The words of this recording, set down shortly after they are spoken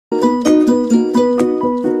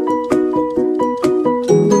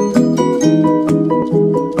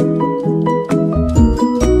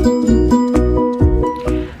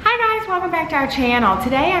channel.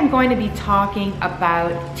 Today I'm going to be talking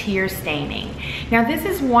about tear staining. Now this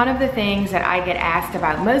is one of the things that I get asked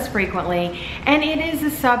about most frequently, and it is a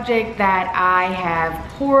subject that I have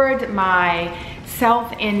poured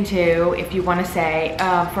myself into, if you want to say,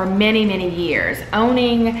 for many years.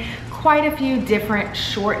 Owning quite a few different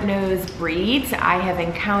short-nosed breeds, I have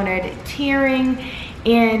encountered tearing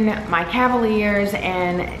in my Cavaliers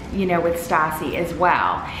and with Stassi as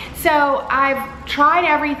well. So I've tried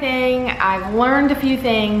everything, I've learned a few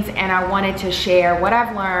things, and I wanted to share what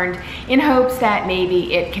I've learned in hopes that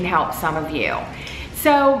maybe it can help some of you.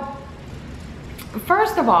 So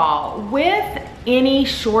first of all, with any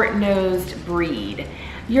short-nosed breed,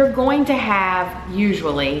 you're going to have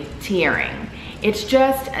usually tearing. It's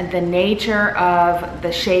just the nature of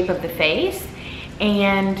the shape of the face,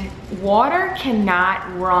 and water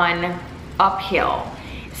cannot run uphill.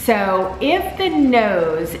 So if the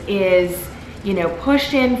nose is,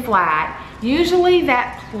 pushed in flat, usually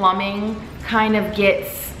that plumbing kind of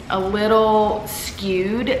gets a little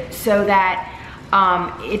skewed so that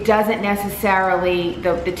it doesn't necessarily,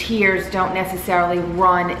 the tears don't necessarily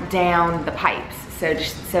run down the pipes, so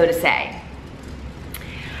to say.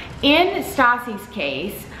 In Stassi's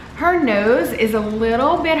case, her nose is a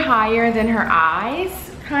little bit higher than her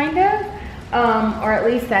eyes, kind of, or at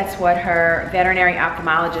least that's what her veterinary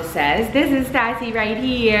ophthalmologist says. This is Stassi right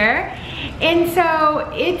here. And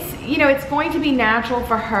so it's going to be natural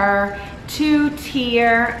for her to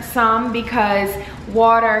tear some because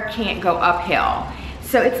water can't go uphill.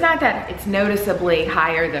 So it's not that it's noticeably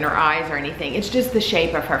higher than her eyes or anything, it's just the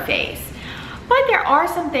shape of her face. But there are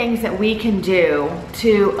some things that we can do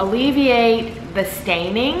to alleviate the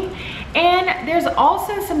staining, and there's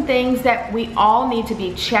also some things that we all need to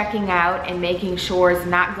be checking out and making sure is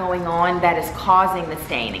not going on that is causing the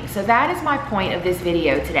staining. So that is my point of this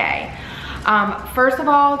video today. First of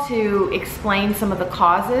all, to explain some of the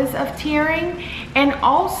causes of tearing, and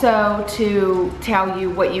also to tell you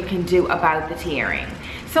what you can do about the tearing.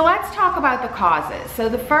 So let's talk about the causes. So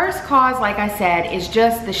the first cause, like I said, is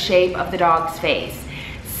just the shape of the dog's face.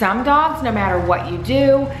 Some dogs, no matter what you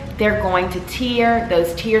do, they're going to tear.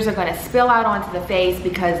 Those tears are going to spill out onto the face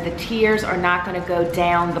because the tears are not going to go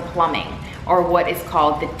down the plumbing, or what is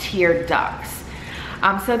called the tear ducts.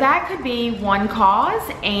 So that could be one cause,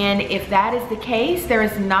 and if that is the case, there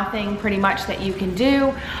is nothing pretty much that you can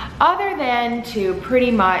do other than to pretty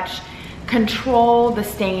much control the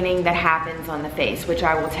staining that happens on the face, which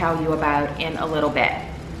I will tell you about in a little bit.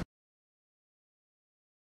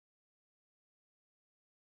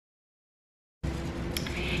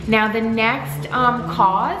 Now the next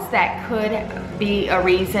cause that could be a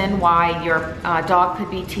reason why your dog could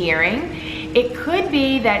be tearing, it could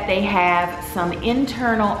be that they have some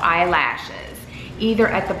internal eyelashes, either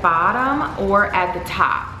at the bottom or at the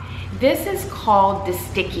top. This is called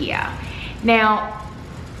Douxo. Now,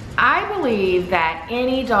 I believe that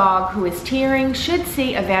any dog who is tearing should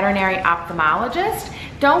see a veterinary ophthalmologist.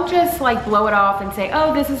 Don't just blow it off and say,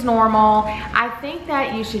 oh, this is normal. I think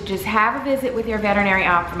that you should just have a visit with your veterinary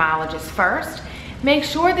ophthalmologist first. Make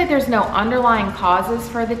sure that there's no underlying causes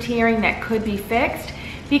for the tearing that could be fixed,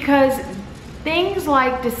 because things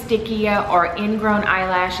like Douxo or ingrown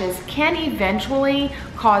eyelashes can eventually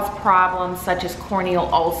cause problems such as corneal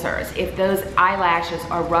ulcers. If those eyelashes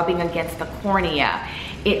are rubbing against the cornea,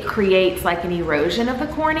 it creates like an erosion of the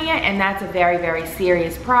cornea, and that's a very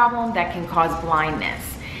serious problem that can cause blindness.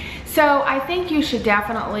 So I think you should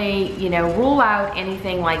definitely, rule out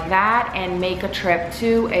anything like that and make a trip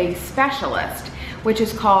to a specialist, which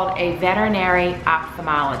is called a veterinary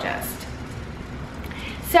ophthalmologist.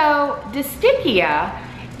 So Douxo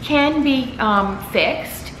can be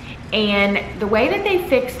fixed, and the way that they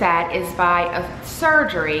fix that is by a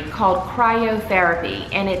surgery called cryotherapy,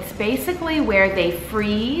 and it's basically where they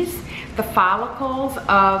freeze the follicles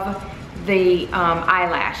of the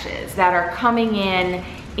eyelashes that are coming in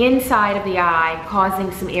inside of the eye, causing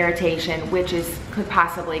some irritation, which could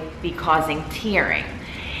possibly be causing tearing.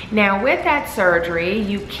 Now with that surgery,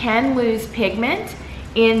 you can lose pigment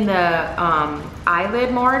in the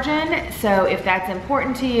eyelid margin, so if that's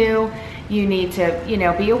important to you, you need to,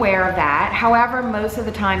 be aware of that. However, most of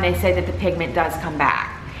the time they say that the pigment does come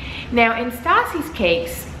back. Now in Stassi's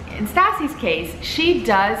case, she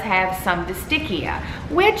does have some Douxo,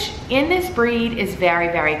 which in this breed is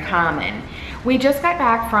very common. We just got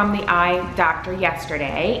back from the eye doctor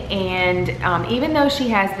yesterday, and even though she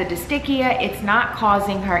has the Douxo, it's not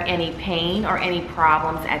causing her any pain or any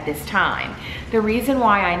problems at this time. The reason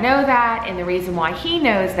why I know that, and the reason why he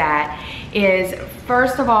knows that, is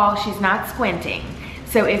first of all, she's not squinting.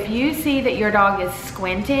 So if you see that your dog is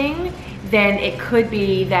squinting, then it could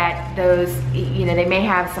be that those, you know, they may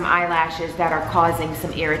have some eyelashes that are causing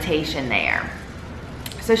some irritation there.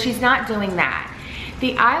 So she's not doing that.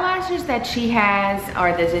 The eyelashes that she has,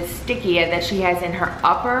 or the stickia that she has in her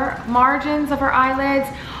upper margins of her eyelids,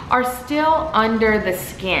 are still under the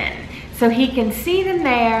skin. So he can see them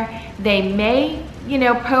there. They may, you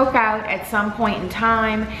know, poke out at some point in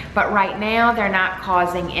time, but right now they're not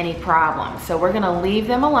causing any problems. So we're gonna leave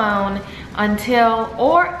them alone until,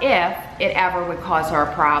 or if it ever would cause her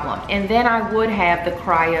a problem. And then I would have the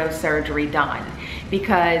cryosurgery done,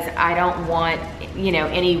 because I don't want, you know,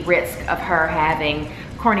 any risk of her having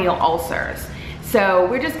corneal ulcers. So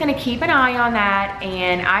we're just gonna keep an eye on that,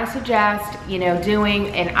 and I suggest, you know, doing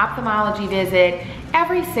an ophthalmology visit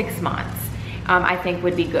every 6 months. I think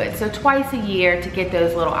would be good. So twice a year to get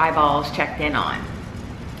those little eyeballs checked in on.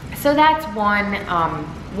 So that's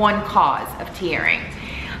one cause of tearing.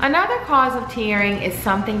 Another cause of tearing is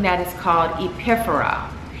something that is called epiphora,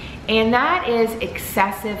 and that is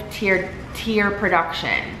excessive tear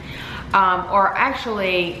production. Or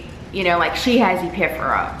actually, you know, like she has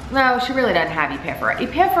epiphora. No, she really doesn't have epiphora.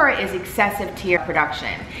 Epiphora is excessive tear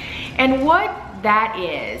production. And what that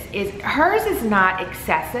is hers is not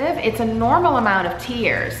excessive. It's a normal amount of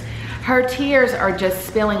tears. Her tears are just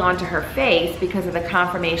spilling onto her face because of the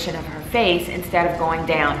conformation of her face instead of going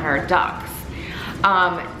down her ducts.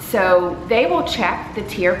 So they will check the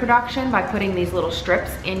tear production by putting these little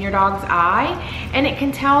strips in your dog's eye, and it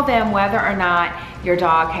can tell them whether or not your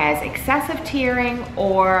dog has excessive tearing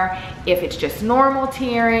or if it's just normal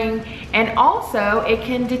tearing. And also it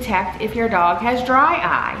can detect if your dog has dry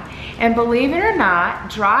eye. And believe it or not,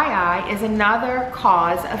 dry eye is another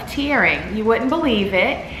cause of tearing. You wouldn't believe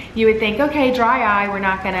it. You would think, okay, dry eye, we're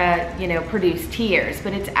not gonna, you know, produce tears,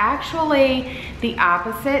 but it's actually the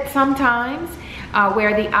opposite sometimes.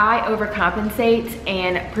 Where the eye overcompensates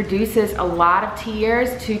and produces a lot of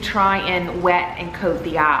tears to try and wet and coat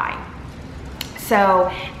the eye.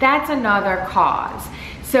 So that's another cause.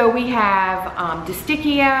 So we have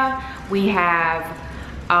Douxo, we have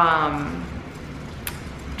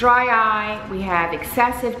dry eye, we have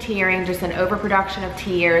excessive tearing, just an overproduction of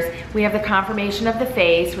tears. We have the conformation of the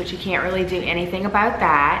face, which you can't really do anything about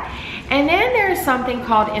that. And then there's something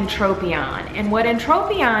called entropion. And what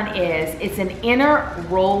entropion is, it's an inner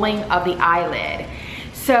rolling of the eyelid.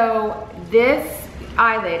 So this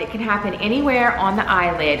eyelid, it can happen anywhere on the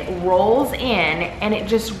eyelid, rolls in and it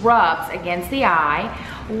just rubs against the eye,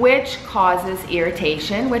 which causes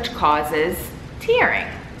irritation, which causes tearing.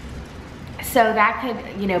 So that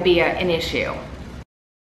could, you know, be an issue.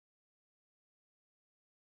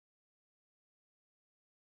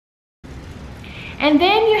 And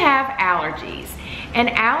then you have allergies. And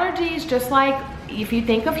allergies, just like if you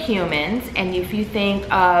think of humans and if you think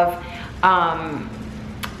of,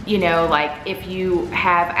 you know, like if you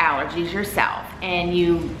have allergies yourself and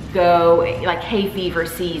you go like hay fever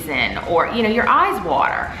season, or, you know, your eyes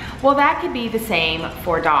water. Well, that could be the same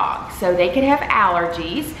for dogs. So they could have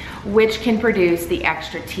allergies, which can produce the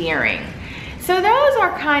extra tearing. So those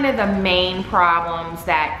are kind of the main problems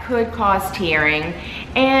that could cause tearing.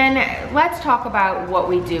 And let's talk about what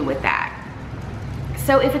we do with that.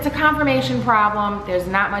 So if it's a conformation problem, there's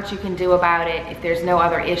not much you can do about it if there's no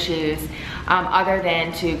other issues other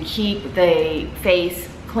than to keep the face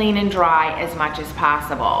clean and dry as much as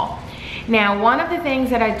possible. Now, one of the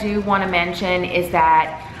things that I do want to mention is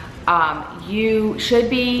that you should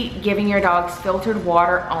be giving your dogs filtered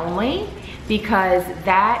water only, because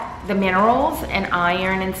the minerals and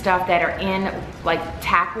iron and stuff that are in like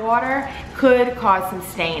tap water could cause some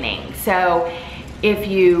staining. So if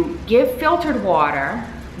you give filtered water,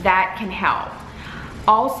 that can help.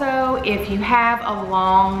 Also, if you have a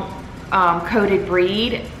long coated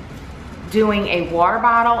breed, doing a water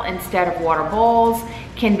bottle instead of water bowls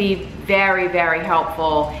can be very, very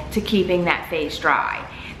helpful to keeping that face dry.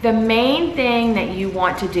 The main thing that you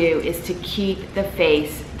want to do is to keep the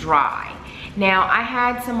face dry. Now, I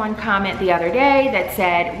had someone comment the other day that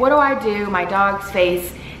said, what do I do? My dog's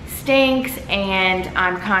face stinks and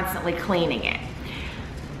I'm constantly cleaning it.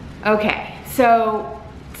 Okay, so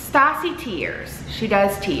Stassi tears. She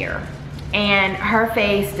does tear, and her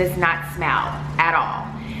face does not smell at all.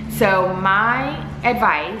 So my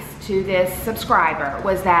advice to this subscriber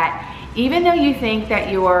was that even though you think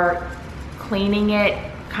that you're cleaning it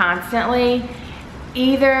constantly,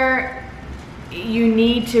 either you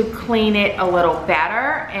need to clean it a little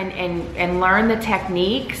better and learn the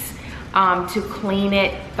techniques to clean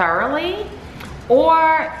it thoroughly,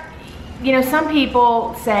 or, you know, some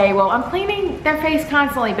people say, well, I'm cleaning their face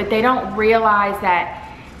constantly, but they don't realize that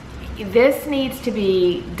this needs to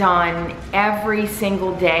be done every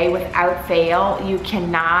single day without fail. You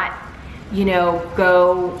cannot, you know,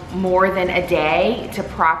 go more than a day to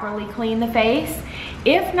properly clean the face,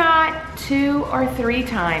 if not 2 or 3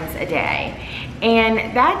 times a day.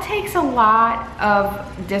 And that takes a lot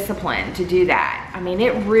of discipline to do that. I mean,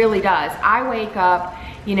 it really does. I wake up,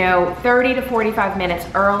 you know, 30 to 45 minutes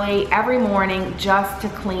early every morning just to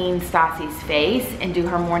clean Stassi's face and do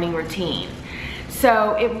her morning routine.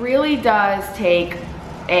 So it really does take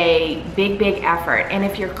a big effort. And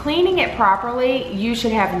if you're cleaning it properly, you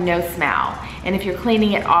should have no smell. And if you're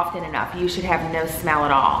cleaning it often enough, you should have no smell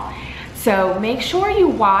at all. So make sure you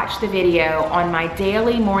watch the video on my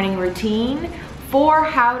daily morning routine for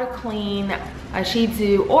how to clean a Shih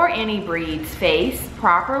Tzu or any breed's face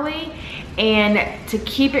properly, and to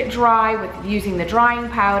keep it dry with using the drying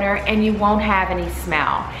powder, and you won't have any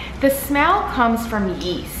smell. The smell comes from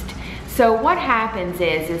yeast. So what happens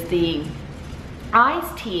is the eyes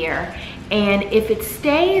tear, and if it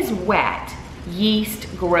stays wet,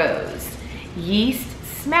 yeast grows. Yeast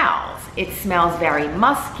smells. It smells very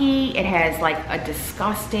musky. It has like a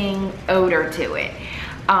disgusting odor to it.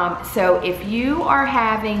 So if you are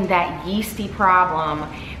having that yeasty problem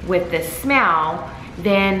with the smell,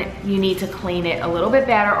 then you need to clean it a little bit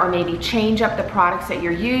better, or maybe change up the products that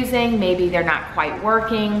you're using. Maybe they're not quite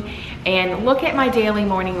working. And look at my daily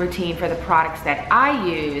morning routine for the products that I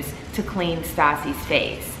use to clean Stassi's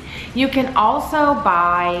face. You can also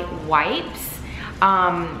buy wipes,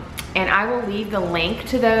 and I will leave the link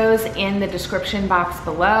to those in the description box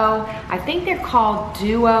below. I think they're called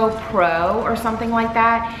Duo Pro or something like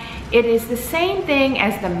that. It is the same thing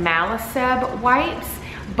as the Maliceb wipes,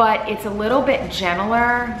 but it's a little bit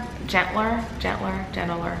gentler,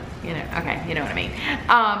 you know, okay, you know what I mean,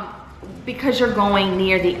 because you're going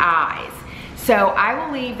near the eyes. So I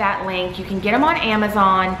will leave that link. You can get them on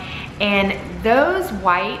Amazon, and those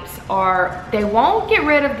wipes they won't get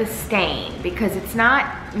rid of the stain, because it's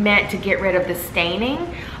not meant to get rid of the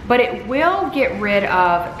staining, but it will get rid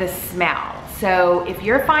of the smell. So if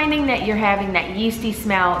you're finding that you're having that yeasty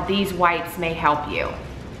smell, these wipes may help you.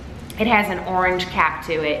 It has an orange cap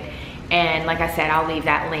to it, and like I said, I'll leave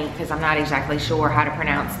that link because I'm not exactly sure how to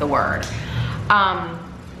pronounce the word.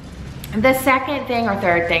 The second thing or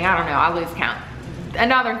third thing, I don't know, I lose count.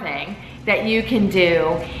 Another thing that you can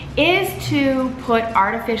do is to put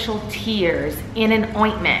artificial tears in an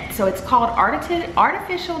ointment. So it's called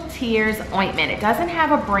artificial tears ointment. It doesn't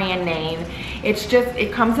have a brand name. It's just,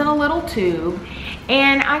 it comes in a little tube.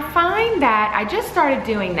 And I find that I just started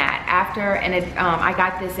doing that after I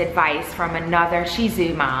got this advice from another Shih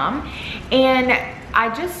Tzu mom. And I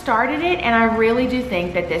just started it, and I really do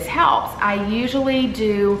think that this helps. I usually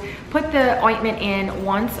do put the ointment in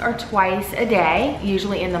once or twice a day,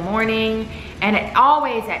 usually in the morning, and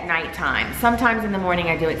always at nighttime. Sometimes in the morning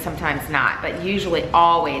I do it, sometimes not, but usually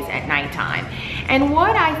always at nighttime. And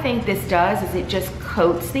what I think this does is it just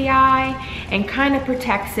coats the eye and kind of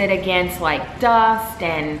protects it against like dust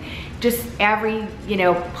and just every, you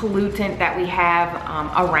know, pollutant that we have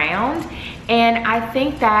around. And I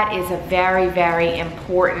think that is a very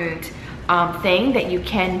important thing that you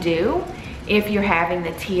can do if you're having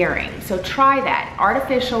the tearing. So try that,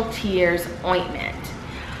 artificial tears ointment.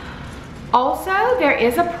 Also, there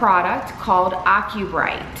is a product called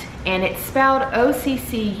Occubright, and it's spelled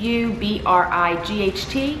Occubright,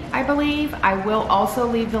 I believe. I will also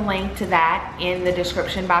leave the link to that in the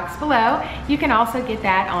description box below. You can also get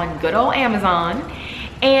that on good old Amazon.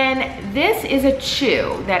 And this is a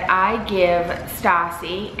chew that I give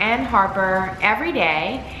Stassi and Harper every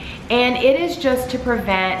day, and it is just to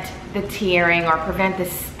prevent the tearing or prevent the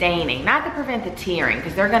staining. Not to prevent the tearing,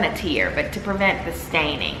 because they're gonna tear, but to prevent the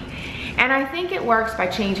staining. And I think it works by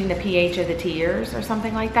changing the pH of the tears or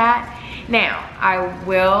something like that. Now, I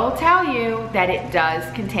will tell you that it does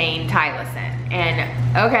contain tylosin. And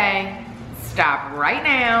okay, stop right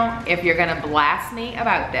now if you're gonna blast me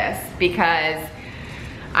about this, because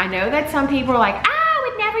I know that some people are like, I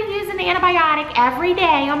would never use an antibiotic every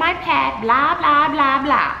day on my pet, blah, blah, blah,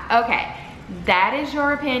 blah. Okay, that is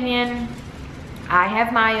your opinion. I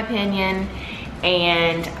have my opinion.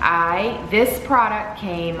 And this product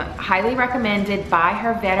came highly recommended by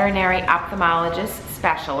her veterinary ophthalmologist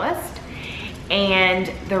specialist. And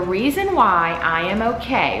the reason why I am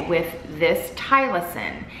okay with this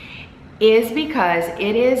tylosin is because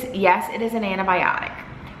it is, yes, it is an antibiotic,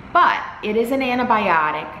 but it is an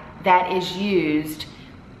antibiotic that is used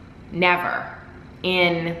never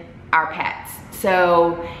in our pets.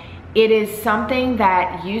 So it is something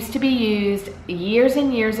that used to be used years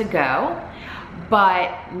and years ago,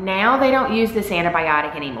 but now they don't use this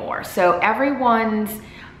antibiotic anymore. So everyone's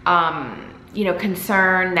you know,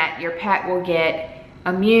 concern that your pet will get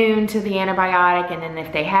immune to the antibiotic, and then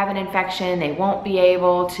if they have an infection, they won't be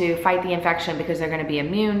able to fight the infection because they're going to be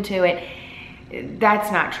immune to it.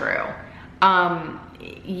 That's not true.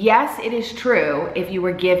 Yes, it is true if you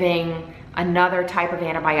were giving another type of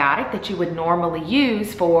antibiotic that you would normally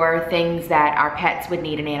use for things that our pets would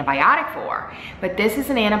need an antibiotic for. But this is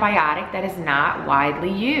an antibiotic that is not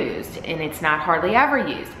widely used, and it's not hardly ever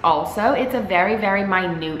used. Also, it's a very, very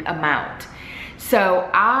minute amount. So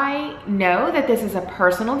I know that this is a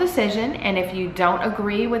personal decision, and if you don't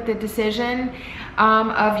agree with the decision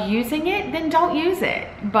of using it, then don't use it.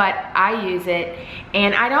 But I use it,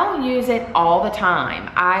 and I don't use it all the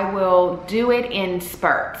time. I will do it in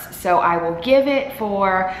spurts. So I will give it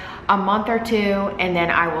for a month or two, and then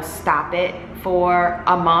I will stop it for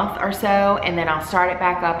a month or so, and then I'll start it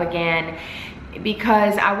back up again,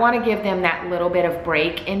 because I want to give them that little bit of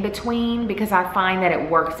break in between, because I find that it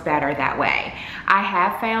works better that way. I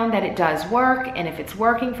have found that it does work, and if it's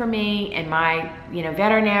working for me and my, you know,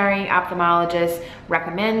 veterinary ophthalmologist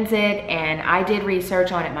recommends it, and I did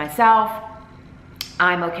research on it myself,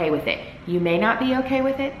 I'm okay with it. You may not be okay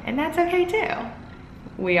with it, and that's okay too.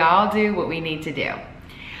 We all do what we need to do.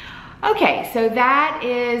 Okay, so that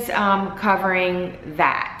is covering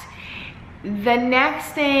that. The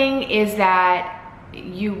next thing is that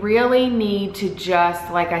you really need to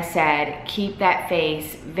just, like I said, keep that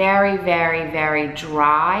face very, very, very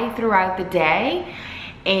dry throughout the day,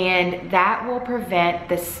 and that will prevent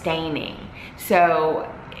the staining.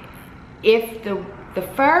 So if the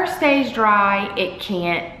fur stays dry, it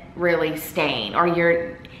can't really stain, or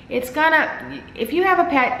it's gonna, if you have a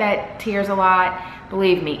pet that tears a lot,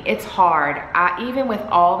 believe me, it's hard. Even with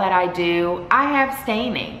all that I do, I have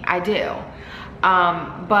staining, I do.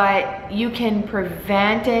 But you can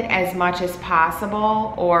prevent it as much as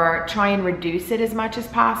possible, or try and reduce it as much as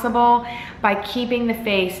possible, by keeping the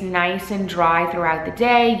face nice and dry throughout the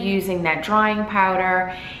day, using that drying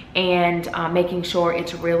powder, and making sure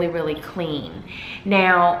it's really, really clean.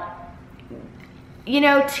 Now, you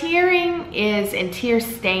know, tearing and tear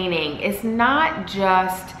staining is not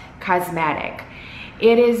just cosmetic.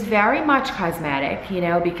 It is very much cosmetic, you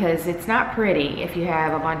know, because it's not pretty if you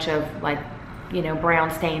have a bunch of, like, you know, brown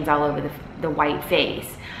stains all over the white face.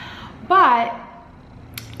 But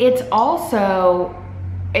it's also,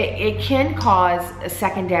 it can cause a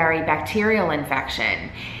secondary bacterial infection.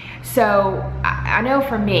 So I know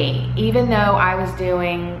for me, even though I was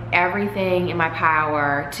doing everything in my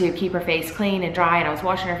power to keep her face clean and dry, and I was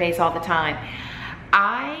washing her face all the time,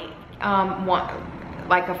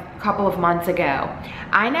 like a couple of months ago,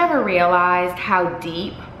 I never realized how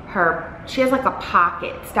deep she has like a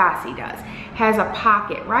pocket, Stassi does, has a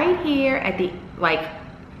pocket right here at the, like,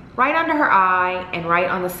 right under her eye and right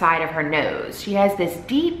on the side of her nose. She has this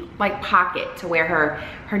deep, like, pocket to where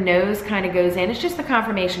her nose kind of goes in. It's just the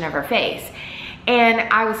confirmation of her face. And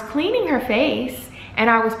I was cleaning her face, and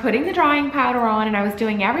I was putting the drying powder on, and I was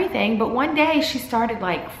doing everything, but one day she started,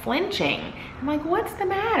 like, flinching. I'm like, what's the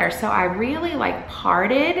matter? So I really, like,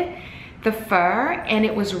 parted the fur, and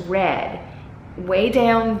it was red, way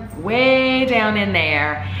down in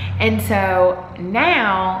there. And so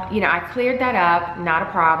now, you know, I cleared that up, not a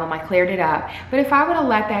problem, I cleared it up. But if I would have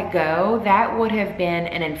let that go, that would have been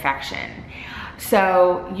an infection.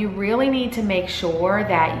 So you really need to make sure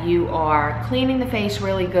that you are cleaning the face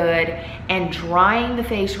really good and drying the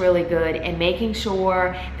face really good, and making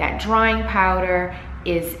sure that drying powder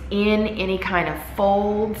is in any kind of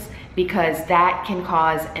folds, because that can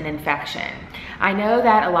cause an infection. I know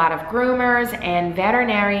that a lot of groomers and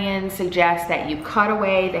veterinarians suggest that you cut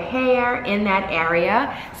away the hair in that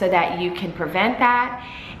area so that you can prevent that.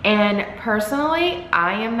 And personally,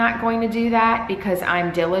 I am not going to do that, because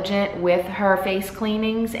I'm diligent with her face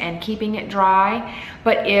cleanings and keeping it dry.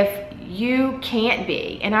 But if you can't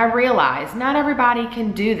be, and I realize not everybody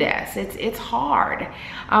can do this, it's hard,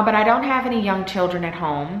 but I don't have any young children at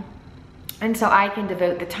home, and so I can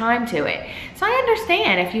devote the time to it. So I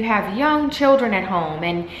understand if you have young children at home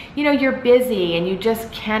and, you know, you're busy and you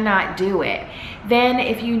just cannot do it, then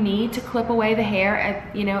if you need to clip away the hair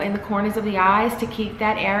at, you know, in the corners of the eyes to keep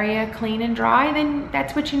that area clean and dry, then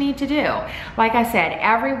that's what you need to do. Like I said,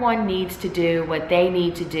 everyone needs to do what they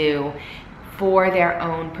need to do for their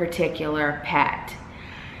own particular pet.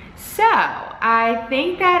 So I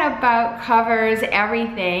think that about covers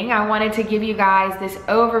everything. I wanted to give you guys this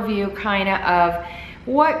overview kind of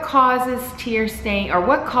what causes tear stain, or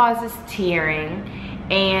what causes tearing,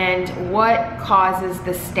 and what causes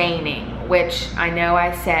the staining, which I know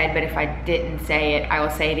I said, but if I didn't say it, I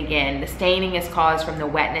will say it again. The staining is caused from the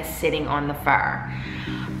wetness sitting on the fur.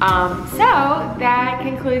 So that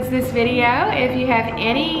concludes this video. If you have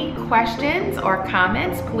any questions or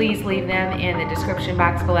comments, please leave them in the description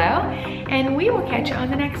box below, and we will catch you on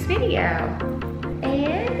the next video.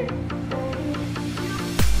 And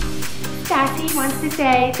Sassy wants to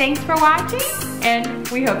say thanks for watching, and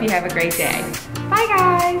we hope you have a great day. Bye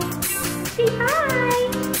guys. Say bye.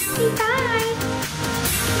 Say bye.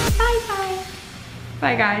 Bye bye.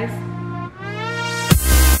 Bye guys.